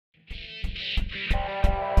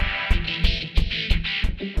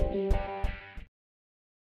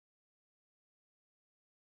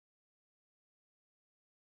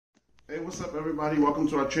Hey, what's up everybody? Welcome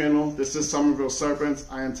to our channel. This is Somerville Serpents.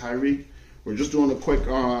 I am Tyreek. We're just doing a quick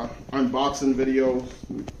unboxing video.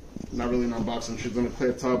 Not really an unboxing, she's in a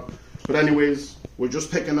clear tub. But anyways, we're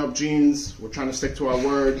just picking up jeans. We're trying to stick to our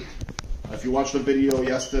word. If you watched the video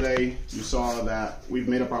yesterday, you saw that we've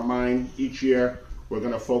made up our mind. Each year, we're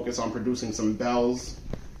going to focus on producing some bells,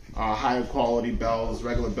 higher quality bells,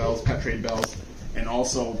 regular bells, pet trade bells, and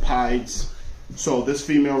also pieds. So this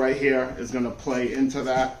female right here is going to play into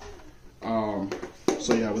that.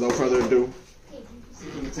 So yeah, without further ado,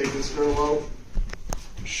 I'm going to take this girl out.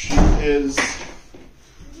 She is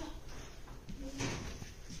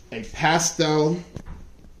a pastel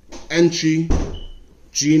Enchi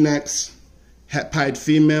G-Nex het pied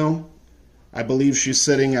female. I believe she's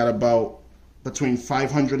sitting at about between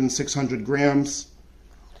 500 and 600 grams.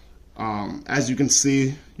 As you can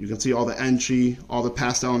see all the Enchi, all the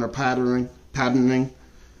pastel in her patterning.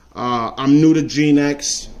 I'm new to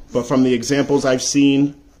G-Nex, but from the examples I've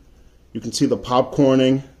seen, you can see the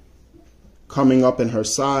popcorning coming up in her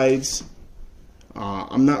sides.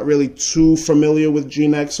 I'm not really too familiar with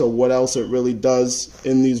G-Nex or what else it really does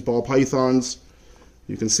in these ball pythons.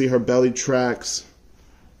 You can see her belly tracks.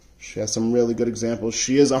 She has some really good examples.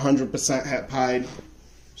 She is 100% het pied.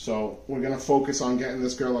 So we're going to focus on getting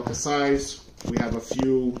this girl up to size. We have a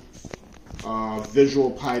few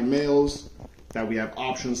visual pied males that we have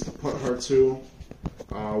options to put her to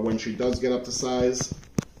when she does get up to size.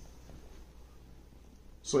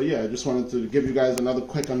 So yeah, I just wanted to give you guys another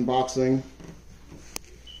quick unboxing.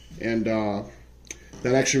 And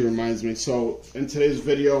that actually reminds me, so in today's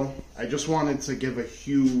video, I just wanted to give a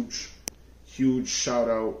huge shout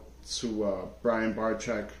out to Brian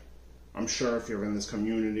Barczyk. I'm sure if you're in this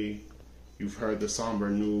community, you've heard the somber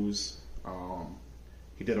news.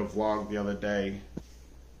 He did a vlog the other day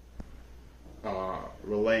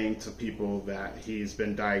relaying to people that he's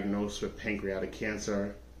been diagnosed with pancreatic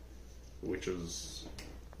cancer, which is,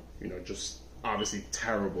 you know, just obviously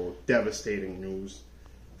terrible, devastating news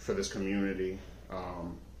for this community.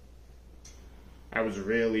 I was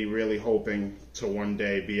really hoping to one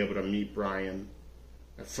day be able to meet Brian.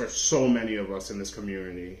 For so many of us in this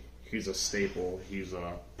community, he's a staple, he's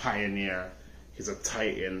a pioneer, he's a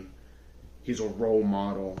titan, he's a role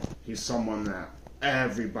model, he's someone that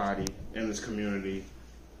everybody in this community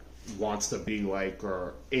wants to be like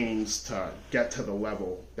or aims to get to the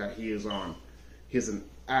level that he is on. He's an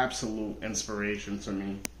absolute inspiration to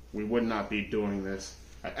me. We would not be doing this.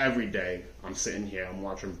 Every day I'm sitting here, I'm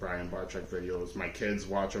watching Brian Barczyk videos. My kids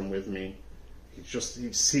watch him with me. He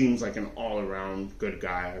seems like an all-around good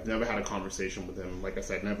guy. I've never had a conversation with him. Like I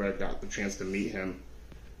said, never got the chance to meet him.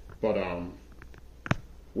 But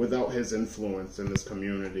without his influence in this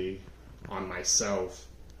community, on myself,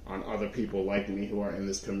 on other people like me who are in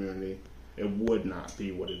this community, it would not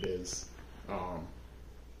be what it is.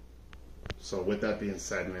 So with that being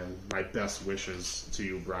said, man, my best wishes to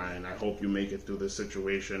you, Brian. I hope you make it through this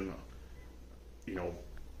situation. You know,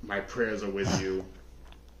 my prayers are with you.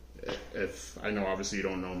 If I know obviously you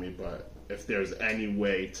don't know me, but if there's any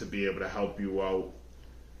way to be able to help you out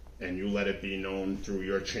and you let it be known through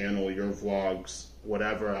your channel, your vlogs,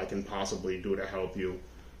 whatever I can possibly do to help you,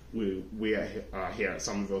 we here at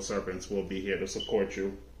Somerville Serpents will be here to support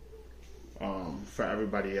you. For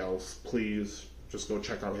everybody else, please just go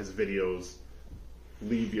check out his videos.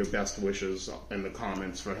 Leave your best wishes in the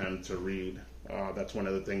comments for him to read. That's one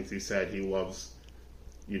of the things he said. He loves,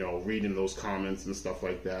 you know, reading those comments and stuff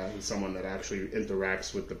like that. He's someone that actually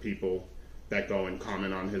interacts with the people that go and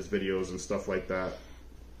comment on his videos and stuff like that.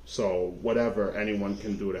 So whatever anyone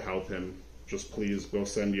can do to help him, just please go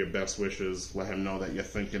send your best wishes. Let him know that you're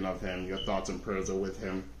thinking of him. Your thoughts and prayers are with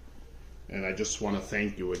him. And I just want to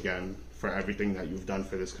thank you again for everything that you've done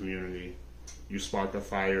for this community. You sparked a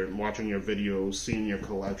fire. Watching your videos, seeing your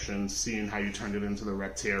collection, seeing how you turned it into the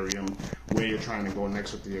Rectarium, where you're trying to go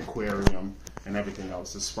next with the aquarium, and everything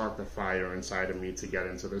else. It sparked a fire inside of me to get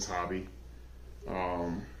into this hobby.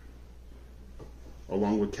 Along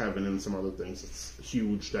with Kevin and some other things. It's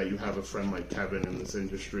huge that you have a friend like Kevin in this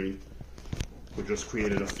industry. We just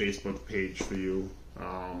created a Facebook page for you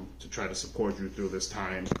to try to support you through this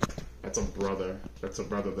time. That's a brother. That's a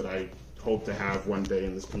brother that I hope to have one day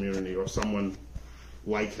in this community, or someone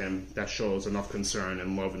like him that shows enough concern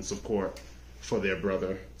and love and support for their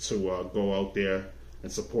brother to go out there and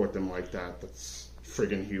support them like that. That's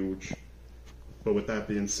friggin' huge. But with that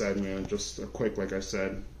being said, man, just a quick, like I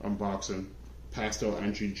said, unboxing. Pastel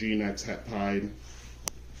Enchi G-Nex het pied.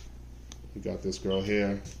 We got this girl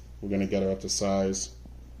here. We're gonna get her up to size.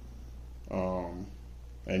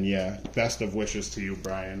 And yeah, best of wishes to you,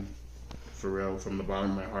 Brian. For real, from the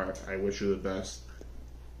bottom of my heart, I wish you the best.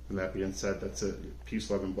 And that being said, that's it.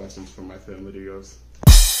 Peace, love, and blessings from my family to yours.